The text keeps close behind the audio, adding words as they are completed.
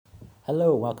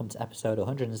Hello, welcome to episode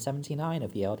 179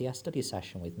 of the LDS study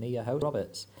session with me, your host,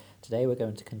 Roberts. Today we're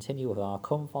going to continue with our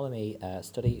Come Follow Me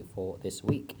study for this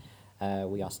week.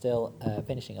 We are still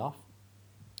finishing off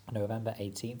November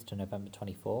 18th to November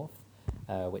 24th,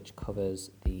 which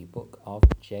covers the book of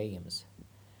James,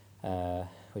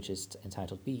 which is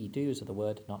entitled Be Ye Doers of the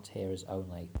Word, Not Hearers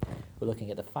Only. We're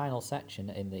looking at the final section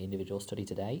in the individual study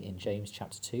today in James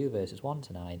chapter 2, verses 1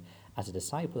 to 9. As a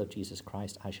disciple of Jesus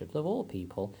Christ, I should love all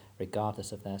people,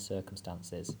 regardless of their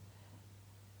circumstances.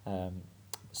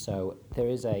 So there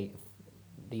is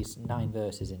these 9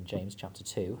 verses in James chapter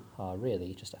 2 are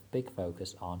really just a big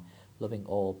focus on loving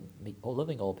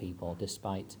all people,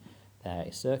 despite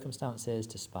their circumstances,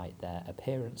 despite their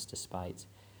appearance, despite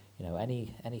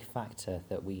any factor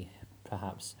that we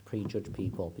perhaps prejudge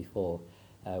people before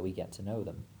we get to know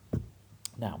them.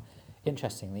 Now,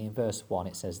 interestingly, in verse 1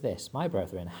 it says this: My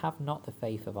brethren, have not the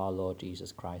faith of our Lord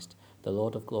Jesus Christ, the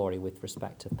Lord of glory, with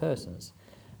respect of persons.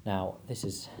 Now, this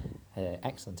is an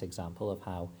excellent example of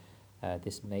how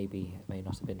this may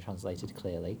not have been translated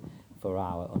clearly for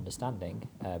our understanding,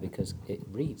 because it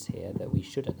reads here that we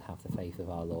shouldn't have the faith of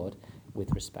our Lord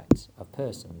with respect of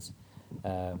persons,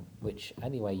 which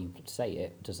any way you say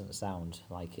it doesn't sound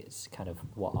like it's kind of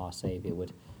what our Saviour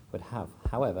would have.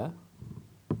 However,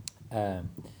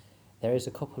 there is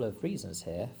a couple of reasons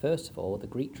here. First of all, the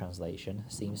Greek translation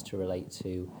seems to relate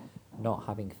to not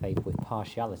having faith with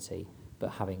partiality, but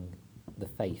having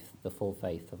the full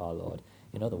faith of our Lord.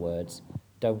 In other words,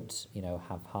 don't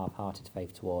have half-hearted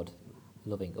faith toward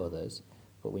loving others,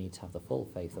 but we need to have the full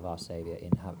faith of our Saviour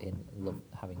in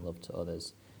having love to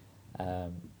others.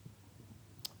 And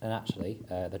actually,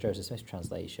 the Joseph Smith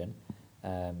translation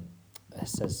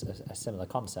says a similar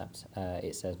concept.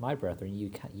 It says, My brethren,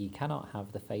 ye cannot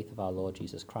have the faith of our Lord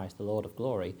Jesus Christ, the Lord of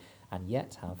glory, and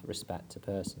yet have respect to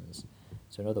persons.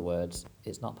 So in other words,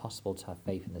 it's not possible to have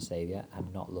faith in the Saviour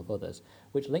and not love others,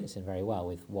 which links in very well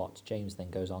with what James then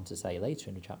goes on to say later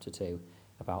in chapter 2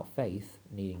 about faith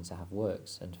needing to have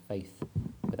works and faith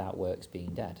without works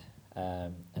being dead.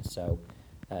 And so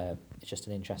it's just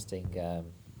an interesting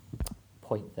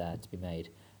point there to be made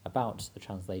about the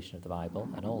translation of the Bible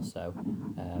and also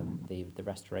the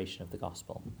restoration of the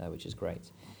gospel, which is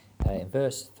great. In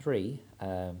verse 3,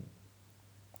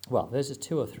 verses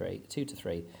 2 to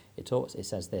 3, it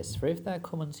says this: For if there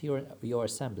come unto your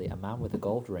assembly a man with a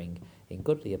gold ring in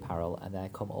goodly apparel, and there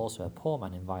come also a poor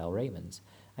man in vile raiment,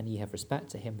 and ye have respect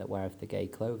to him that weareth the gay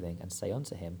clothing, and say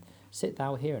unto him, Sit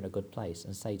thou here in a good place,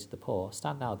 and say to the poor,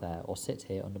 Stand thou there, or sit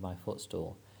here under my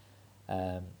footstool.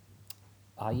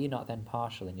 Are ye not then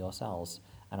partial in yourselves,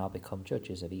 and are become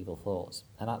judges of evil thoughts?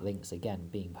 And that links again,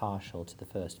 being partial, to the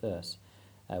first verse,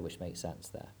 which makes sense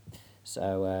there.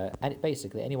 So, and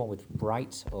basically, anyone with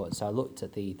bright, so I looked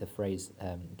at the phrase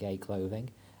gay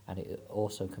clothing, and it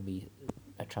also can be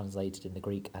translated in the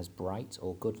Greek as bright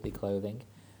or goodly clothing.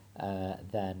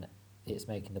 Then it's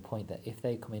making the point that if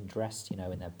they come in dressed, in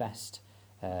their best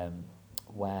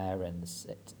wear, and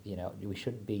we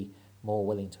shouldn't be more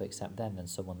willing to accept them than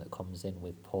someone that comes in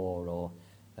with poor or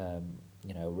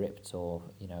ripped or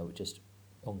just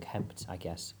unkempt, I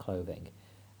guess, clothing.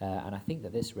 And I think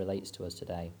that this relates to us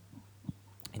today.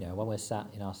 When we're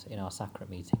sat in our sacrament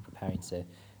meeting preparing to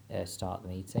start the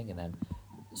meeting, and then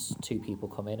 2 people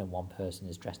come in and one person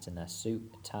is dressed in their suit,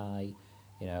 tie,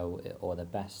 or their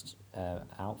best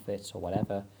outfit or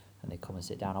whatever, and they come and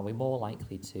sit down, are we more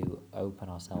likely to open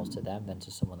ourselves to them than to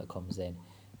someone that comes in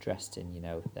dressed in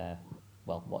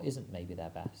what isn't maybe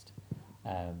their best?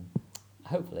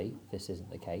 Hopefully this isn't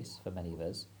the case for many of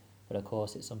us, but of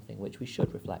course it's something which we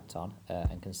should reflect on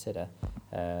and consider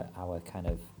our kind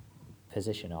of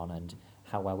position on, and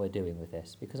how well we're doing with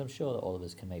this, because I'm sure that all of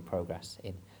us can make progress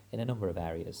in a number of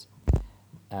areas.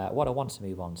 What I want to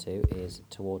move on to is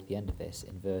toward the end of this,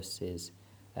 in verses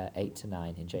 8 to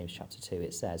 9 in James chapter 2,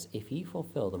 it says, If ye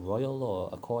fulfill the royal law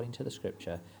according to the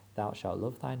scripture, thou shalt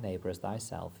love thy neighbour as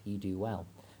thyself, ye do well.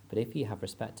 But if ye have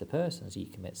respect to persons, ye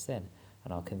commit sin,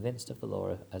 and are convinced of the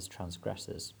law as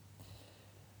transgressors.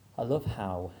 I love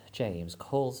how James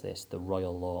calls this the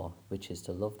royal law, which is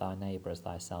to love thy neighbour as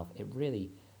thyself. It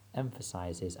really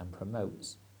emphasises and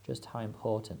promotes just how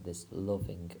important this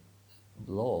loving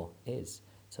law is,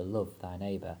 to love thy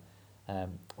neighbour.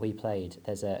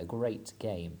 There's a great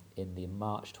game in the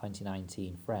March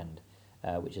 2019 Friend,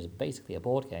 which is basically a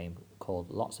board game called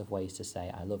Lots of Ways to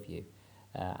Say I Love You.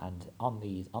 And on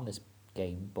this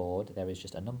game board, there is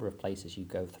just a number of places you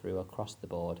go through across the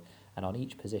board, and on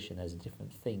each position there's a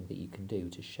different thing that you can do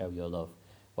to show your love,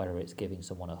 whether it's giving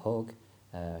someone a hug,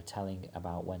 telling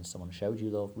about when someone showed you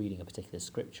love, reading a particular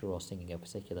scripture, or singing a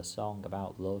particular song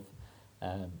about love,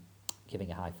 giving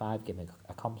a high five, giving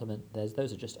a compliment.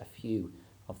 Those are just a few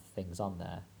of the things on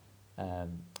there.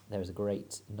 There is a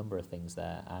great number of things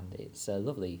there, and it's a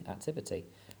lovely activity.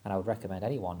 And I would recommend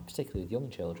anyone, particularly with young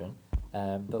children,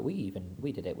 but we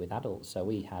did it with adults. So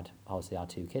we had obviously our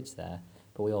two kids there,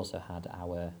 but we also had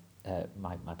our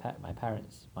my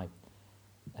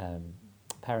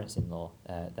parents-in-law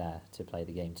there to play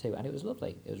the game too, and it was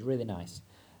lovely. It was really nice,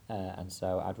 and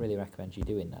so I'd really recommend you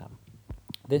doing that.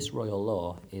 This royal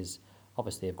law is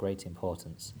obviously of great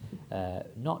importance,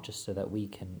 not just so that we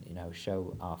can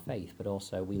show our faith, but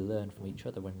also we learn from each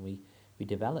other when we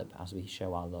develop as we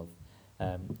show our love.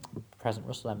 President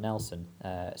Russell M. Nelson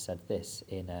said this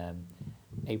in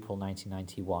April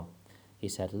 1991. He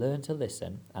said, "Learn to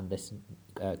listen and listen."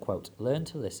 Quote: "Learn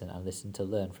to listen and listen to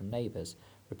learn from neighbours.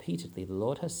 Repeatedly, the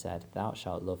Lord has said, 'Thou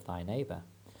shalt love thy neighbour.'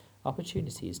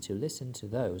 Opportunities to listen to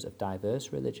those of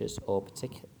diverse religious or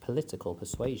political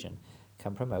persuasion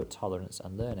can promote tolerance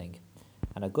and learning,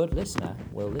 and a good listener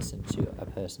will listen to a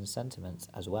person's sentiments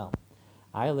as well.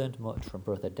 I learned much from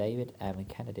Brother David M.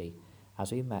 Kennedy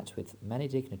as we met with many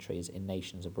dignitaries in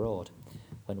nations abroad.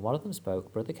 When one of them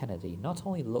spoke, Brother Kennedy not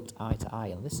only looked eye to eye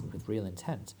and listened with real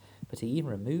intent, but he even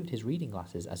removed his reading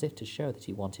glasses as if to show that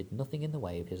he wanted nothing in the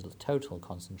way of his total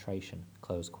concentration."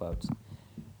 Close quote.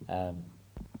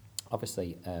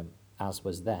 Obviously, as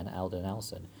was then Elder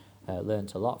Nelson,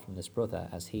 learnt a lot from this brother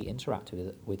as he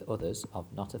interacted with others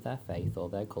not of their faith or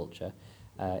their culture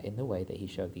in the way that he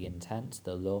showed the intent,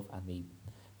 the love, and the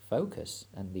focus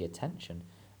and the attention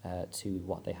to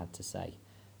what they had to say.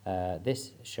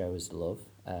 This shows love,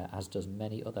 as does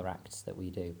many other acts that we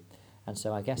do. And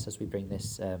so I guess as we bring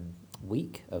this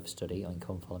week of study on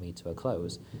Come Follow Me to a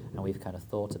close, and we've kind of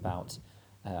thought about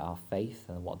our faith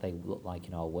and what they look like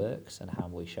in our works and how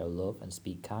we show love and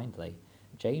speak kindly,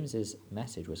 James's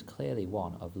message was clearly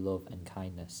one of love and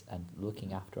kindness and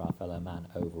looking after our fellow man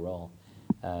overall.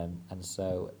 And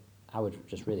so I would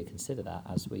just really consider that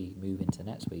as we move into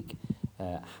next week.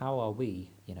 How are we,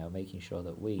 making sure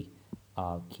that we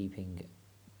are keeping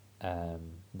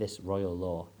this royal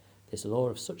law, this law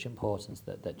of such importance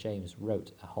that James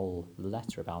wrote a whole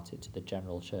letter about it to the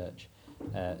general church,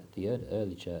 the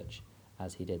early church,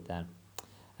 as he did then.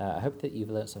 I hope that you've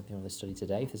learnt something from this study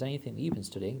today. If there's anything that you've been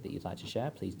studying that you'd like to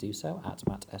share, please do so at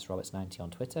mattsroberts90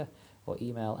 on Twitter or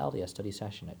email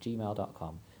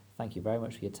ldsstudysession@gmail.com. Thank you very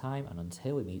much for your time, and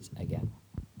until we meet again.